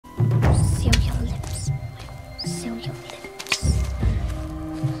Seal your lips.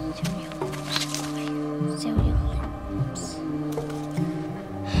 Seal your lips, boy. Seal your lips.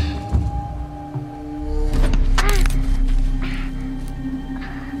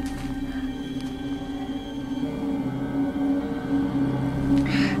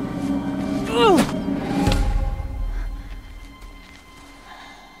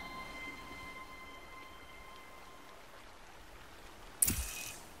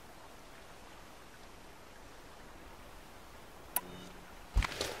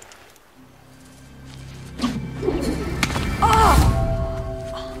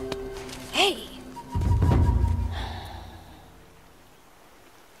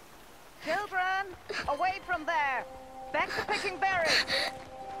 Away from there! Back to picking berries!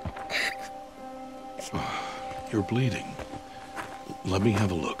 You're bleeding. Let me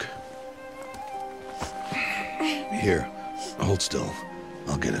have a look. Here, hold still.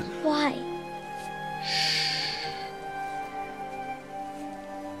 I'll get it. Why?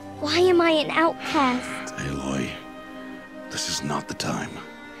 Why am I an outcast? Aloy, this is not the time.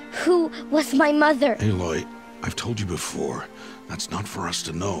 Who was my mother? Aloy, I've told you before, that's not for us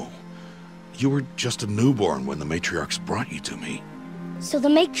to know. You were just a newborn when the matriarchs brought you to me. So the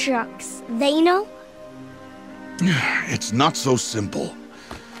matriarchs, they know? It's not so simple.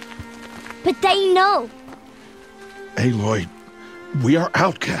 But they know. Aloy, we are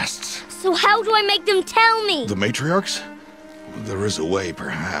outcasts. So how do I make them tell me? The matriarchs? There is a way,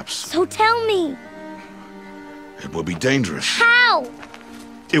 perhaps. So tell me. It would be dangerous. How?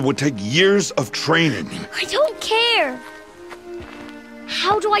 It would take years of training. I don't care.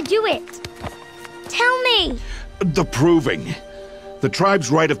 How do I do it? Tell me! The proving. The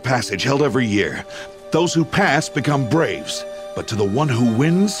tribe's rite of passage held every year. Those who pass become braves. But to the one who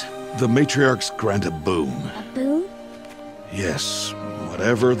wins, the matriarchs grant a boon. A boon? Yes,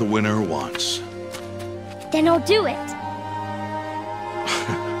 whatever the winner wants. Then I'll do it.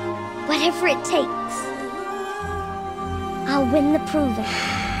 Whatever it takes. I'll win the proving.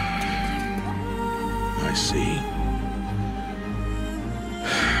 I see.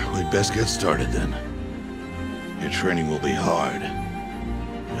 We'd best get started then. Your training will be hard,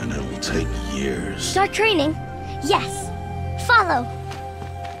 and it'll take years. Start training? Yes. Follow.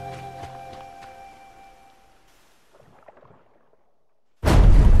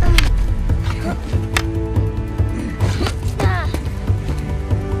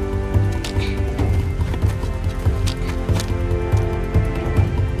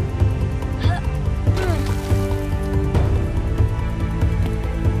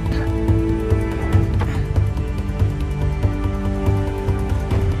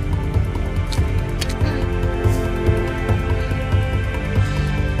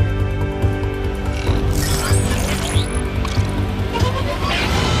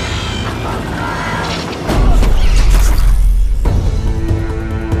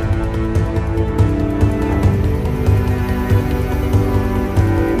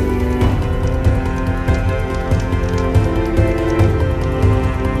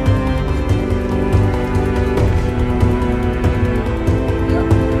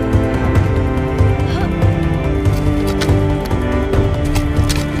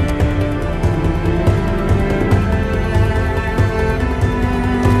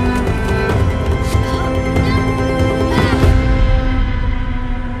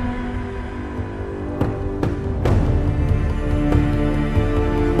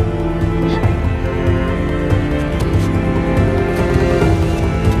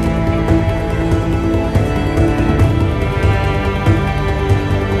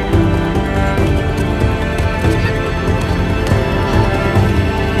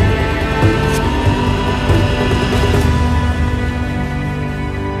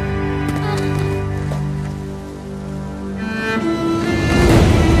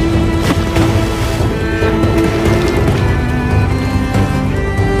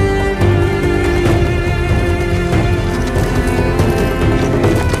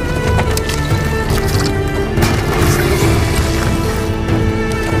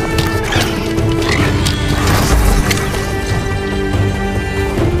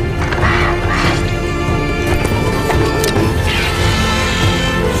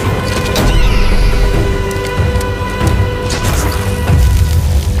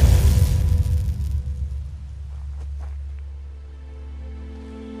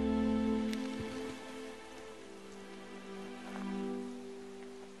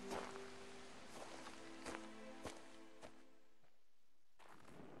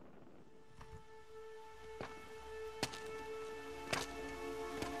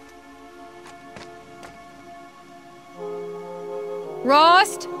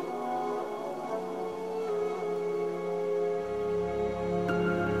 Rost?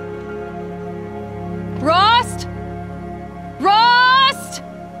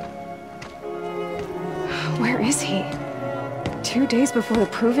 days before the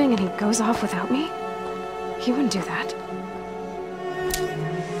proving and he goes off without me? He wouldn't do that.